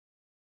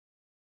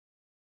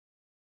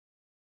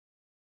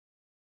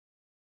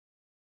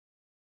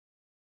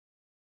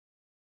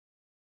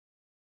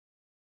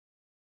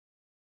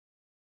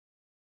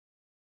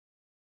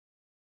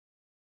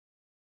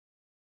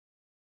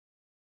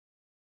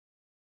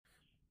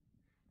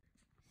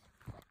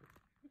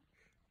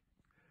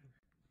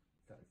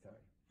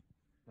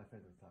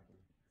friend was talking.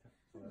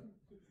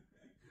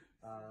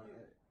 Are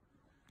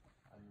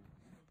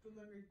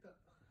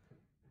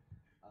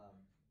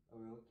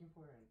we looking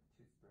for a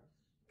toothbrush?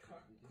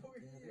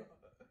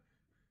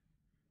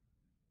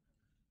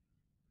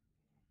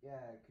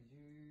 Yeah, could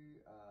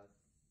you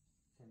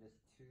send us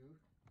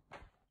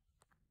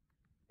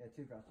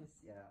two brushes?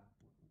 Yeah,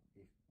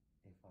 if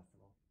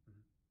possible.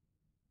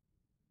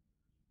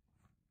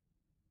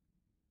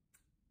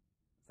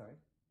 Sorry?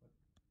 What?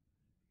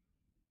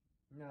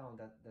 No,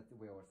 that's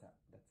we all set.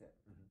 That's it.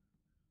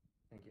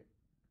 Thank you.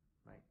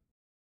 Bye.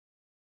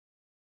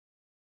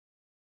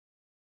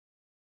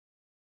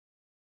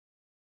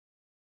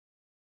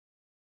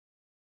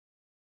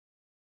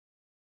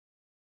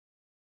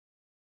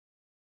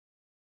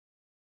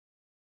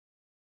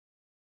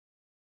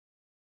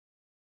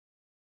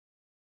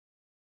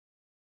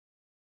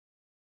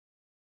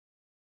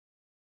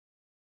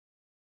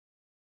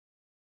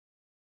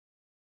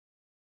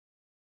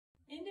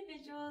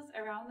 Individuals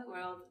around the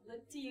world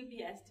look to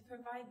UBS to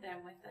provide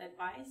them with the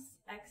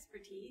advice,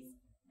 expertise,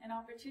 and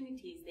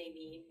opportunities they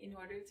need in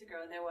order to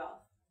grow their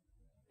wealth.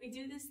 We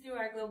do this through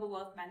our global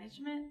wealth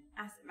management,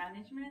 asset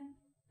management,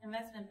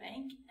 investment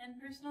bank,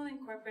 and personal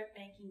and corporate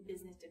banking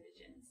business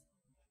divisions.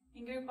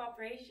 In group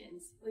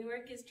operations, we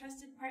work as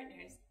trusted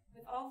partners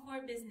with all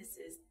 4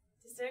 businesses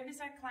to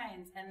service our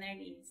clients and their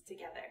needs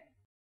together.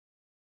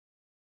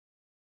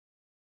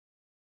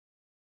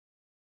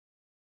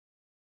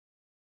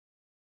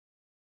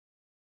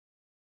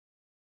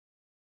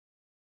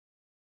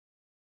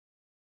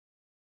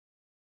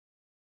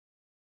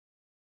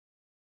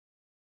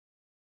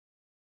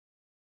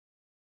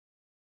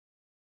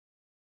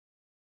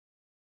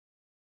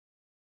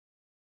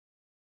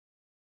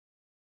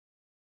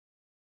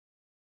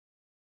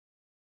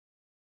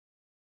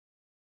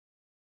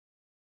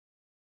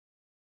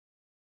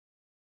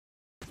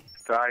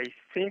 So I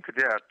think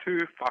there are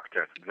 2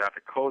 factors that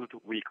caused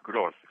weak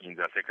growth in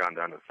the second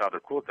and third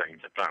quarter in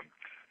Japan.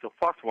 So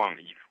first one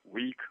is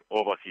weak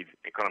overseas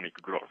economic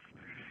growth.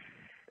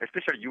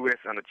 Especially US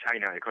and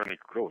China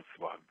economic growth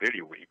were very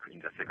weak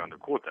in the second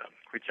quarter,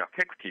 which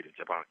affected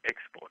Japan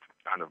export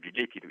and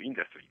related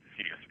industries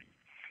seriously.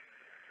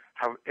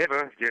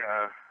 However,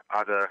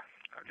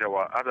 there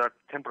were other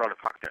temporal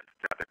factors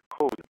that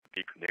caused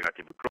big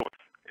negative growth,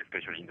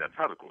 especially in the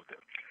third quarter,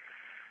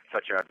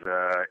 such as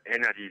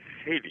energy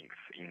savings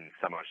in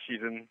summer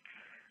season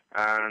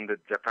and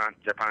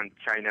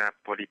Japan-China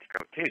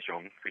political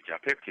tension, which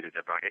affected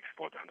Japan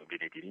export and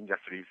related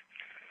industries,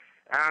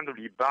 and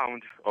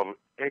rebound of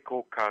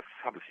eco-car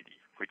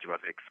subsidy, which was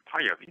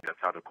expired in the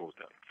third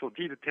quarter. So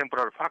these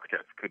temporal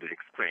factors could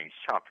explain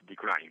sharp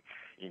decline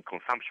in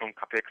consumption,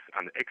 capex,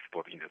 and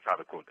export in the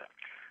third quarter.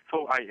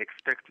 So I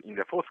expect in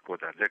the fourth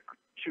quarter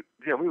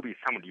there will be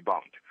some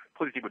rebound,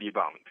 positive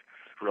rebound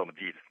from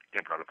these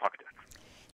temporal factors.